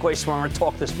key takeaways from our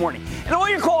talk this morning. And all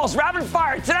your calls, rapid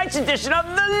fire, tonight's edition of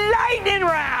the Lightning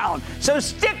Round. So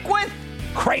stick with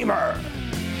Cramer.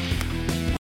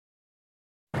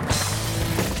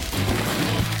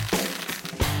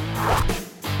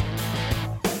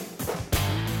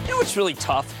 It's really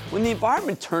tough when the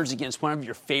environment turns against one of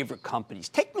your favorite companies.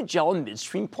 Take Magellan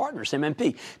Midstream Partners,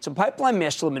 MMP. It's a pipeline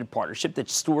master limited partnership that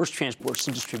stores, transports,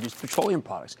 and distributes petroleum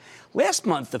products. Last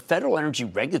month, the Federal Energy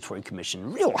Regulatory Commission, a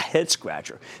real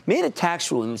head-scratcher, made a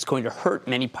tax ruling that's going to hurt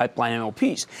many pipeline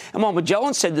MLPs. And while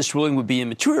Magellan said this ruling would be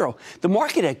immaterial, the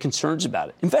market had concerns about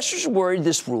it. Investors are worried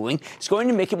this ruling is going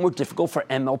to make it more difficult for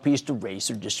MLPs to raise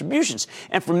their distributions.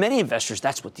 And for many investors,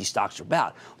 that's what these stocks are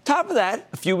about. On top of that,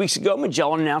 a few weeks ago,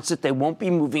 Magellan announced that they won't be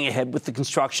moving ahead with the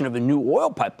construction of a new oil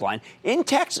pipeline in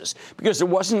Texas because there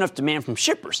wasn't enough demand from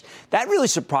shippers. That really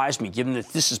surprised me, given that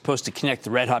this is supposed to connect the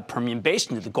red-hot Permian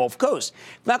Basin to the Gulf Coast.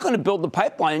 If not going to build the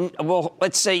pipeline, well,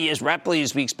 let's say as rapidly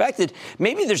as we expected,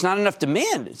 maybe there's not enough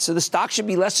demand, so the stock should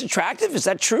be less attractive. Is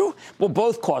that true? Well,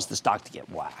 both caused the stock to get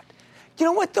whacked. You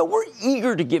know what, though? We're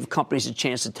eager to give companies a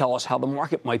chance to tell us how the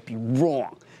market might be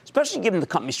wrong, especially given the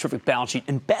company's terrific balance sheet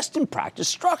and best-in-practice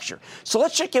structure. So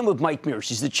let's check in with Mike Mears.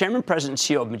 He's the chairman, president,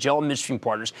 and CEO of Magellan Midstream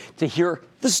Partners to hear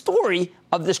the story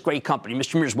of this great company.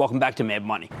 Mr. Mears, welcome back to Mad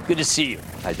Money. Good to see you.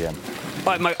 Hi, Jim. All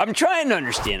right, Mike, I'm trying to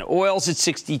understand. Oil's at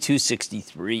 62,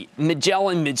 63.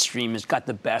 Magellan Midstream has got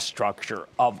the best structure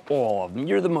of all of them.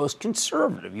 You're the most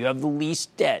conservative. You have the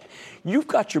least debt. You've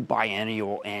got your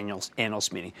biannual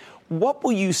analyst meeting. What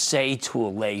will you say to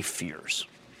allay fears?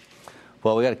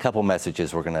 Well, we got a couple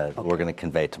messages we're gonna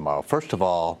convey tomorrow. First of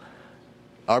all,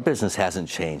 our business hasn't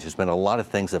changed. There's been a lot of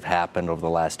things that have happened over the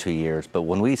last 2 years, but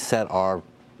when we set our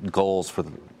goals for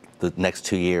the next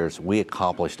 2 years, we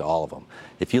accomplished all of them.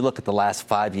 If you look at the last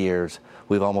 5 years,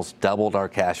 we've almost doubled our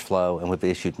cash flow, and we've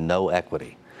issued no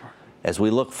equity. As we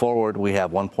look forward, we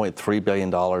have $1.3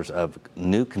 billion of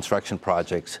new construction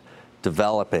projects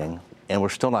developing, and we're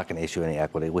still not going to issue any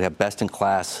equity. We have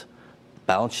best-in-class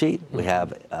balance sheet. We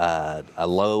have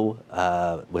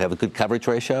we have a good coverage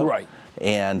ratio. Right.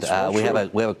 And we have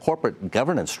a corporate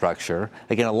governance structure.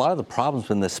 Again, a lot of the problems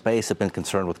in this space have been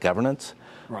concerned with governance.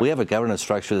 Right. We have a governance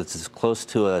structure that's as close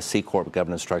to a C Corp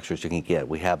governance structure as you can get.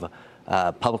 We have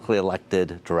publicly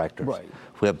elected directors. Right.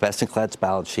 We have best-in-class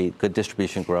balance sheet, good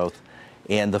distribution growth,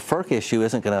 and the FERC issue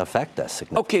isn't going to affect us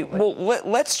significantly. Okay, well,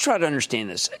 let's try to understand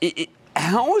this.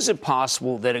 How is it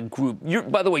possible that a group,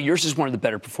 by the way, yours is one of the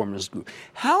better performers group.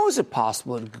 How is it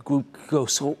possible that a group could go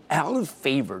so out of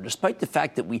favor, despite the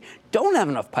fact that we don't have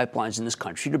enough pipelines in this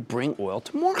country to bring oil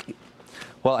to market?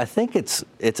 Well, I think it's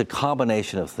a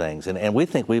combination of things, and we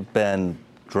think we've been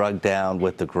drugged down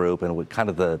with the group and with kind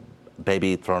of the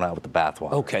baby thrown out with the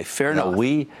bathwater. Okay, fair enough.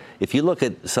 If you look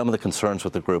at some of the concerns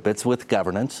with the group, it's with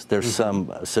governance. There's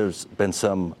been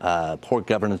some poor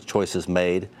governance choices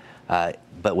made.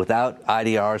 But without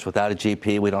IDRs, without a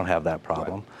GP, we don't have that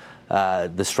problem. Right.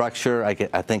 The structure, I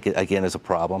think, again, is a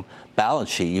problem. Balance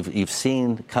sheet, you've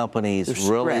seen companies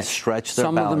really stretch their balance sheet.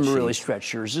 Some of them really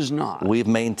stretch. Yours is not. We've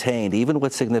maintained, even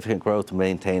with significant growth,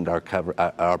 maintained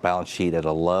our balance sheet at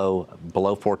a low,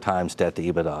 below 4 times debt to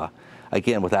EBITDA.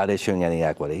 Again, without issuing any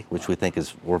equity, which we think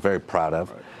we're very proud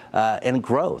of. Right. And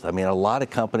growth. I mean, a lot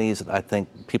of companies, I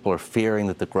think people are fearing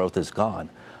that the growth is gone.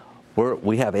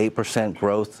 We have 8%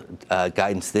 growth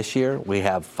guidance this year. We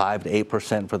have 5 to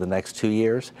 8% for the next 2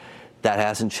 years. That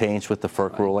hasn't changed with the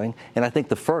FERC ruling. And I think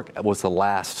the FERC was the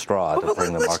last straw to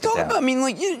bring the market down. Let's talk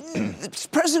about, it's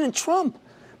President Trump.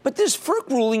 But this FERC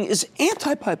ruling is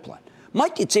anti-pipeline.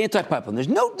 Mike, it's anti-pipeline. There's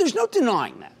no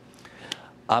denying that.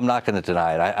 I'm not going to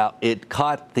deny it. It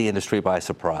caught the industry by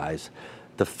surprise.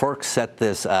 The FERC set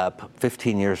this up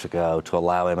 15 years ago to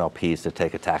allow MLPs to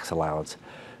take a tax allowance.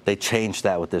 They changed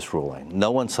that with this ruling. No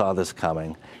one saw this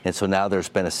coming, and so now there's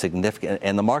been a significant,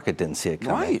 and the market didn't see it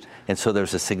coming. Right. And so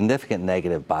there's a significant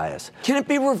negative bias. Can it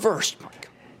be reversed, Mike?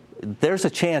 There's a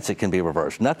chance it can be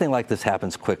reversed. Nothing like this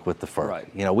happens quick with the FERC. Right.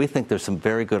 You know, we think there's some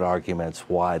very good arguments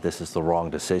why this is the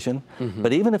wrong decision. Mm-hmm.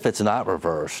 But even if it's not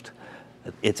reversed,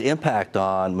 its impact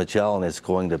on Magellan is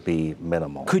going to be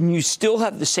minimal. Couldn't you still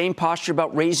have the same posture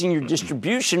about raising your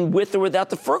distribution with or without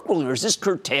the FERC ruling? Or is this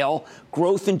curtail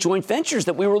growth in joint ventures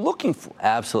that we were looking for?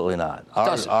 Absolutely not.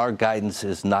 Our guidance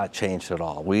is not changed at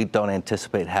all. We don't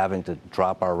anticipate having to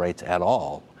drop our rates at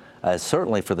all,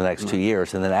 certainly for the next 2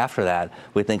 years. And then after that,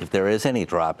 we think if there is any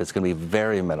drop, it's going to be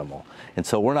very minimal. And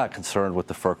so we're not concerned with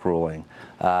the FERC ruling.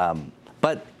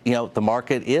 But, you know, the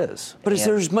market is. But is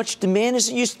there as much demand as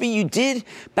it used to be? You did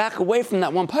back away from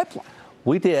that one pipeline.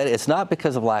 We did. It's not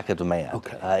because of lack of demand.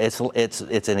 Okay.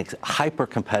 It's an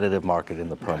hyper-competitive market in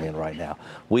the Permian right now.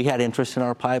 We had interest in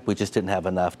our pipe. We just didn't have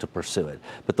enough to pursue it.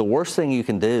 But the worst thing you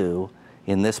can do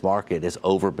in this market is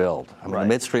overbuild. I mean, the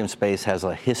midstream space has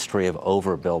a history of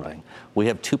overbuilding. Right. We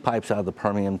have 2 pipes out of the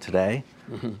Permian today.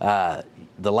 Mm-hmm.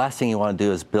 The last thing you want to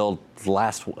do is build the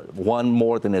last one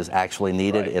more than is actually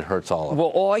needed. Right. It hurts all of them. Well,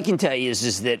 all I can tell you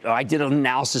is that I did an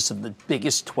analysis of the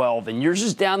biggest 12, and yours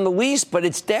is down the least, but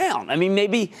it's down. I mean,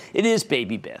 maybe it is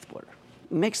baby bathwater.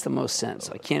 It makes the most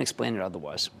sense. I can't explain it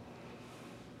otherwise.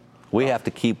 We have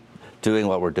to keep doing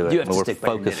what we're doing. We're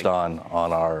focused on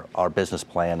our business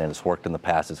plan, and it's worked in the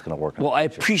past. It's going to work in the future. Well, I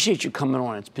appreciate you coming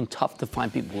on. It's been tough to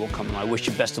find people who will come on. I wish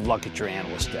you best of luck at your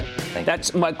analyst day.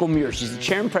 That's Michael Mears. He's the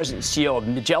chairman, president, and CEO of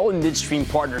Magellan Midstream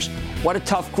Partners. What a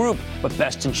tough group, but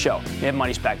best in show. Mad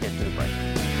Money's back after the break.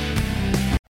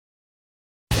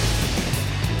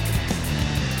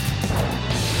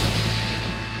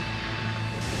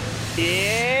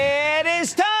 It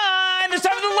is time. It's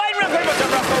time for the light round.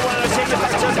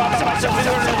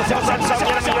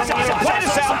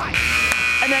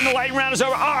 And then the light round is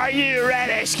over. Are you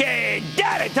ready, Skid?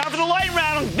 Got it. Time for the light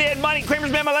round on Mad Money.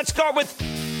 Cramer's Mad Money. Let's start with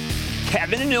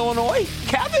Kevin in Illinois.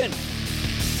 Kevin.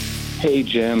 Hey,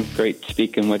 Jim. Great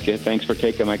speaking with you. Thanks for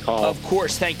taking my call. Of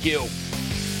course. Thank you.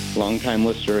 Long-time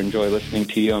listener. Enjoy listening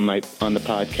to you on the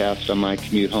podcast on my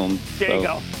commute home. There you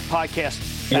go. Podcast.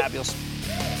 Fabulous.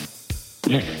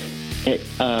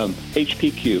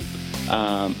 HPQ.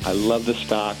 I love the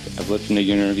stock. I've listened to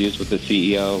your interviews with the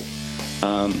CEO.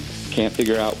 Can't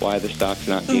figure out why the stock's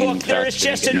not being Look, there is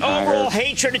just an overall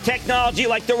hatred of technology,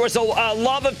 like there was a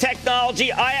love of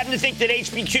technology. I happen to think that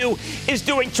HPQ is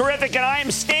doing terrific, and I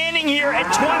am standing here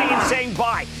at 20 and saying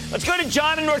buy. Let's go to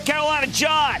John in North Carolina.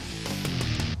 John.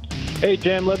 Hey,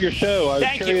 Jim, love your show. I was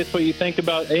curious what you think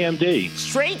about AMD.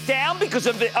 Straight down because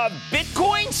of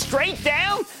Bitcoin? Straight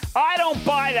down? I don't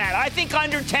buy that. I think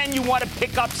under 10 you want to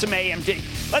pick up some AMD.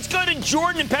 Let's go to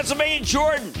Jordan in Pennsylvania.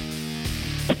 Jordan.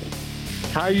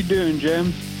 How you doing,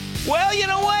 Jim? Well, you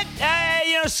know what?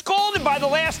 Scolded by the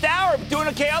last hour, but doing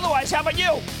okay otherwise. How about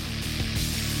you?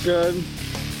 Good.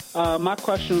 My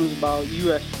question was about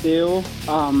U.S. Steel.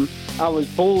 I was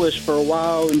bullish for a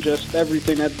while, and just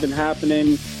everything that's been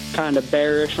happening, kind of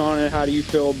bearish on it. How do you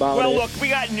feel about it? Well, look, we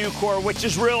got Nucor, which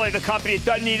is really the company that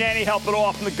doesn't need any help at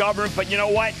all from the government. But you know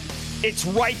what? It's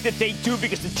right that they do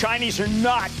because the Chinese are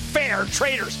not fair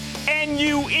traders.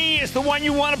 NUE is the one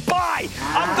you want to buy.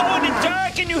 I'm going to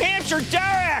Derek in New Hampshire.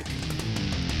 Derek!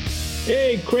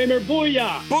 Hey, Cramer,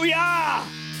 booyah! Booyah!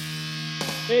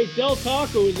 Hey, Del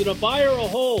Taco, is it a buy or a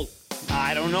hold?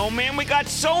 I don't know, man. We got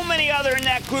so many other in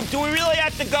that group. Do we really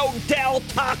have to go Del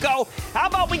Taco? How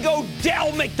about we go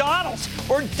Del McDonald's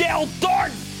or Del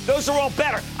Darden? Those are all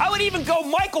better. I would even go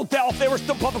Michael Dell if they were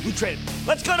still publicly traded.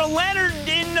 Let's go to Leonard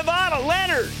in Nevada.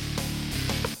 Leonard.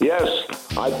 Yes,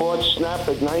 I bought Snap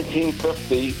at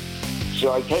 1950.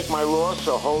 Should I take my loss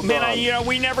or hold on? Man,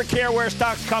 we never care where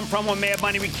stocks come from on Mad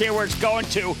Money. We care where it's going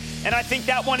to. And I think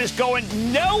that one is going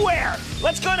nowhere.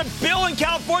 Let's go to Bill in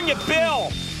California.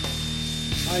 Bill.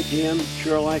 Hi, Jim.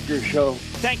 Sure like your show.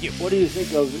 Thank you. What do you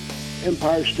think of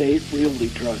Empire State Realty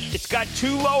Trust? It's got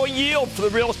too low a yield for the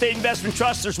real estate investment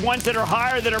trust. There's ones that are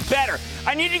higher that are better.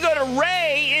 I need to go to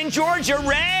Ray in Georgia.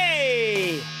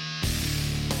 Ray.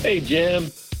 Hey,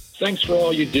 Jim. Thanks for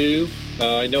all you do.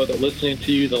 I know that listening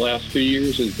to you the last few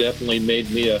years has definitely made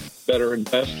me a better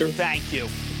investor. Thank you.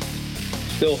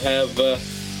 Still have a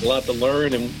lot to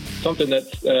learn, and something that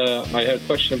I had a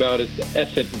question about is the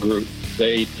Essent Group.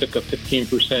 They took a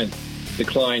 15%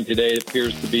 decline today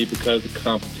appears to be because of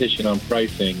competition on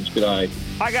pricing. Should I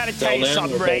got to tell you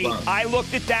something, or Ray. hold on? I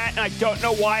looked at that, and I don't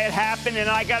know why it happened, and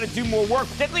I got to do more work.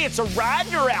 Particularly, it's a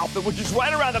Radnor outfit, which is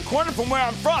right around the corner from where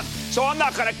I'm from. So I'm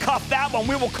not going to cuff that one.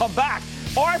 We will come back.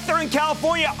 Arthur in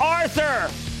California. Arthur.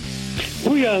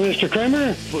 Booyah, Mr.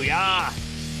 Cramer. Booyah.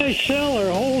 I sell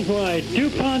or hold my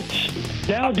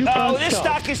Dow DuPont this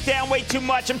stock is down way too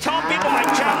much. I'm telling people my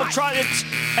channel tried it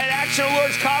at Action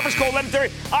Alerts conference call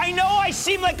 11:30. I know I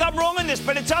seem like I'm wrong on this,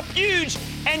 but it's up huge.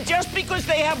 And just because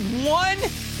they have one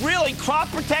really crop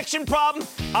protection problem,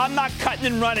 I'm not cutting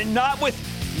and running. Not with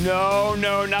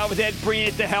Ed Breen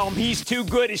at the helm. He's too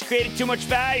good. He's created too much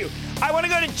value. I want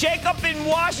to go to Jacob in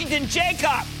Washington.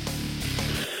 Jacob.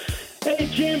 Hey,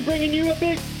 Jim, bringing you a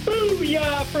big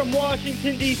booyah from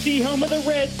Washington, D.C., home of the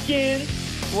Redskins.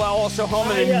 Well, also home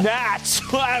of the Nats.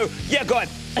 Yeah, go ahead.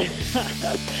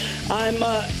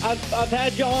 I've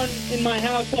had you on in my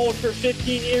household for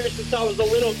 15 years since I was a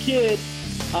little kid.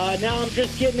 Now I'm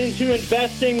just getting into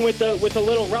investing with a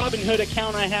little Robinhood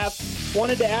account I have.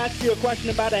 Wanted to ask you a question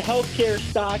about a healthcare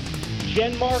stock,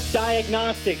 Genmark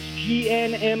Diagnostics,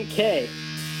 GNMK.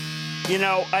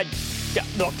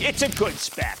 Look, it's a good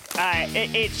spec.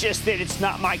 It's just that it's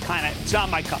not my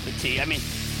cup of tea. I mean,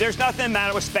 there's nothing the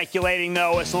matter with speculating,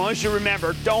 though, as long as you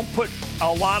remember, don't put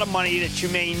a lot of money that you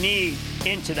may need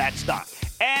into that stock.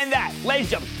 And that,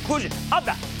 ladies and gentlemen, conclusion of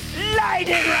the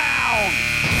Lightning Round.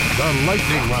 The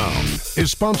Lightning Round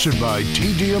is sponsored by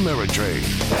TD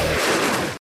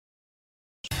Ameritrade.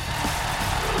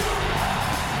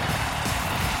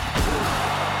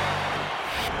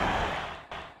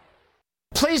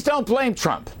 Please don't blame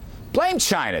Trump. Blame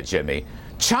China, Jimmy.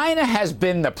 China has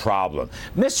been the problem.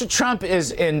 Mr. Trump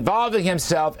is involving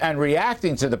himself and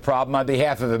reacting to the problem on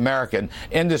behalf of American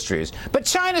industries. But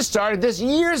China started this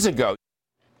years ago.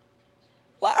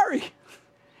 Larry,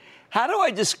 how do I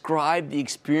describe the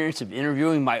experience of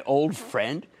interviewing my old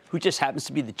friend, who just happens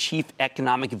to be the chief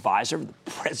economic advisor of the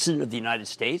President of the United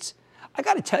States? I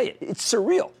got to tell you, it's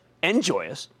surreal and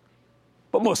joyous,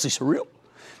 but mostly surreal.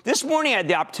 This morning, I had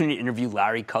the opportunity to interview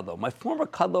Larry Kudlow, my former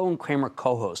Kudlow and Cramer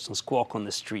co-host on Squawk on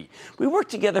the Street. We worked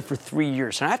together for 3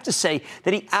 years, and I have to say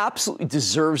that he absolutely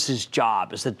deserves his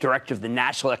job as the director of the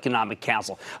National Economic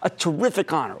Council. A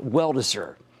terrific honor,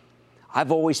 well-deserved.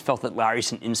 I've always felt that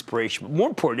Larry's an inspiration, but more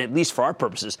important, at least for our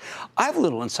purposes, I have a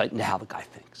little insight into how the guy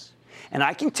thinks. And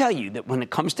I can tell you that when it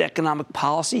comes to economic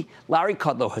policy, Larry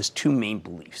Kudlow has two main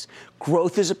beliefs.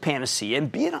 Growth is a panacea, and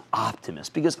be an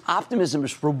optimist, because optimism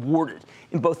is rewarded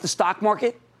in both the stock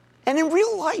market and in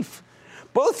real life.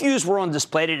 Both views were on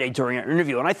display today during our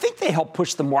interview, and I think they helped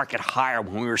push the market higher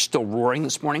when we were still roaring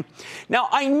this morning. Now,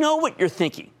 I know what you're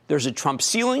thinking. There's a Trump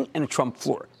ceiling and a Trump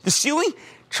floor. The ceiling?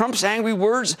 Trump's angry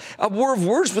words, a war of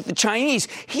words with the Chinese.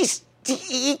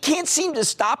 He can't seem to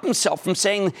stop himself from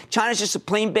saying China's just a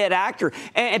plain bad actor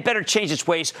and it better change its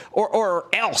ways or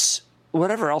else,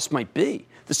 whatever else might be.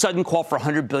 The sudden call for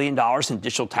 $100 billion in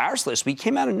additional tariffs last week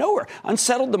came out of nowhere.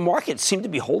 Unsettled the market, seemed to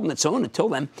be holding its own until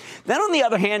then. Then, on the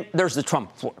other hand, there's the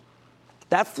Trump floor.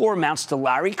 That floor amounts to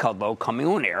Larry Kudlow coming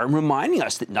on air and reminding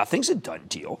us that nothing's a done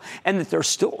deal and that there's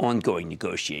still ongoing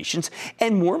negotiations.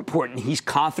 And more important, he's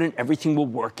confident everything will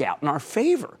work out in our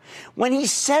favor. When he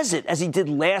says it, as he did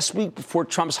last week before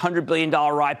Trump's $100 billion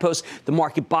ride post, the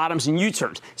market bottoms and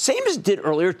U-turns. Same as it did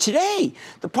earlier today.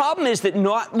 The problem is that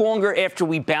not longer after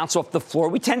we bounce off the floor,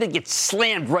 we tend to get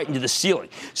slammed right into the ceiling.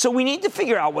 So we need to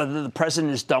figure out whether the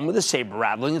president is done with the saber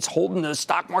rattling that's holding the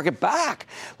stock market back.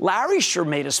 Larry sure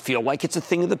made us feel like it's a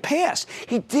thing of the past.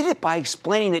 He did it by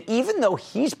explaining that even though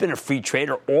he's been a free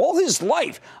trader all his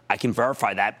life, I can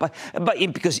verify that, but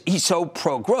because he's so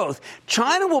pro-growth,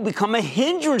 China will become a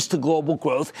hindrance to global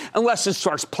growth unless it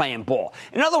starts playing ball.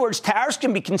 In other words, tariffs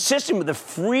can be consistent with a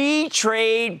free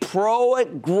trade,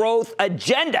 pro-growth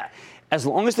agenda, as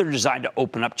long as they're designed to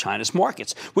open up China's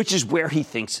markets, which is where he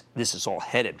thinks this is all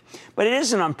headed. But it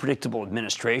is an unpredictable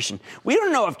administration. We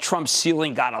don't know if Trump's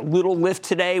ceiling got a little lift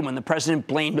today when the president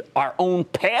blamed our own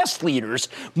past leaders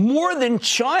more than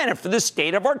China for the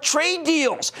state of our trade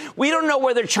deals. We don't know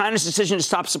whether China's decision to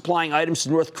stop supplying items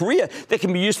to North Korea that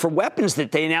can be used for weapons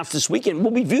that they announced this weekend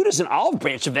will be viewed as an olive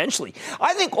branch eventually.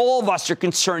 I think all of us are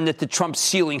concerned that the Trump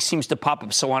ceiling seems to pop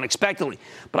up so unexpectedly.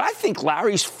 But I think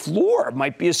Larry's floor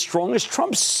might be as strong as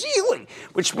Trump's ceiling,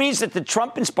 which means that the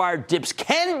Trump-inspired dips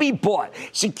can be bought,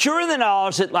 secure in the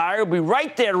knowledge that Larry will be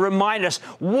right there to remind us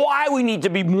why we need to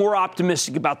be more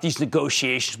optimistic about these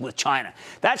negotiations with China.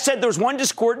 That said, there was one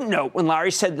discordant note when Larry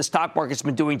said the stock market's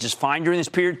been doing just fine during this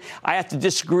period. I have to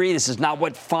disagree. This is not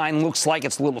what fine looks like.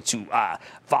 It's a little too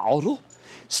volatile.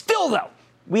 Still, though,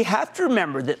 We have to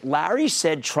remember that Larry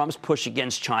said Trump's push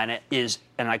against China is,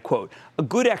 and I quote, a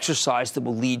good exercise that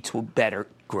will lead to a better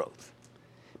growth.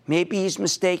 Maybe he's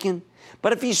mistaken,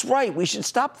 but if he's right, we should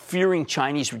stop fearing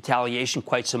Chinese retaliation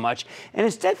quite so much and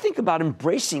instead think about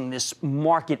embracing this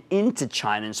market into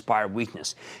China-inspired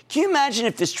weakness. Can you imagine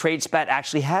if this trade spat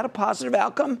actually had a positive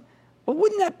outcome? Well,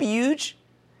 wouldn't that be huge?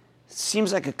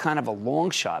 Seems like a kind of a long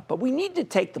shot, but we need to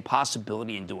take the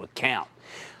possibility into account.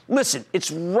 Listen,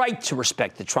 it's right to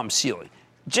respect the Trump ceiling.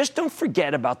 Just don't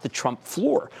forget about the Trump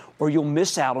floor, or you'll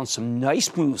miss out on some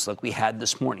nice moves like we had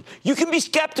this morning. You can be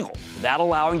skeptical without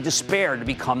allowing despair to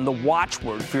become the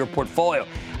watchword for your portfolio.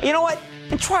 You know what?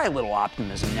 And try a little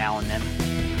optimism now and then.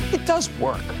 It does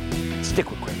work.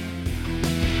 Stick with Cramer.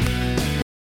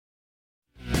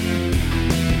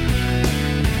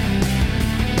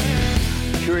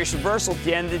 Curious reversal at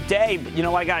the end of the day. But, you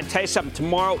know, I got to tell you something.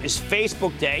 Tomorrow is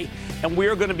Facebook Day, and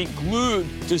we're going to be glued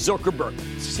to Zuckerberg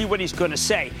to see what he's going to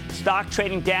say. Stock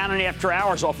trading down and after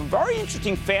hours off a very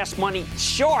interesting fast money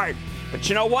chart. But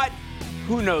you know what?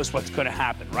 Who knows what's going to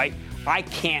happen, right? I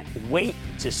can't wait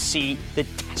to see the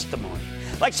testimony.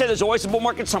 Like I said, there's always a bull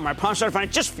market somewhere. I promise I'll find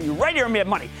it just for you right here on Mad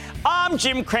Money. I'm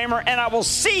Jim Cramer, and I will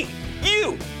see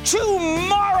you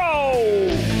tomorrow.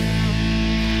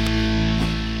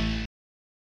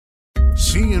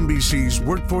 CNBC's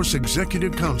Workforce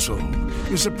Executive Council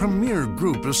is a premier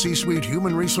group of C-suite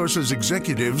human resources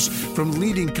executives from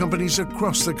leading companies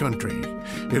across the country.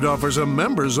 It offers a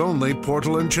members-only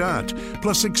portal and chat,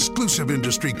 plus exclusive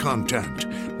industry content,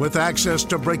 with access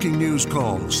to breaking news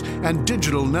calls and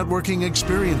digital networking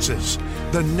experiences.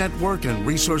 The network and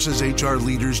resources HR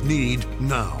leaders need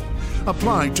now.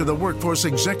 Apply to the Workforce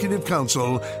Executive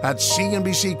Council at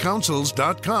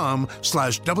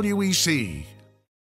cnbccouncils.com/WEC.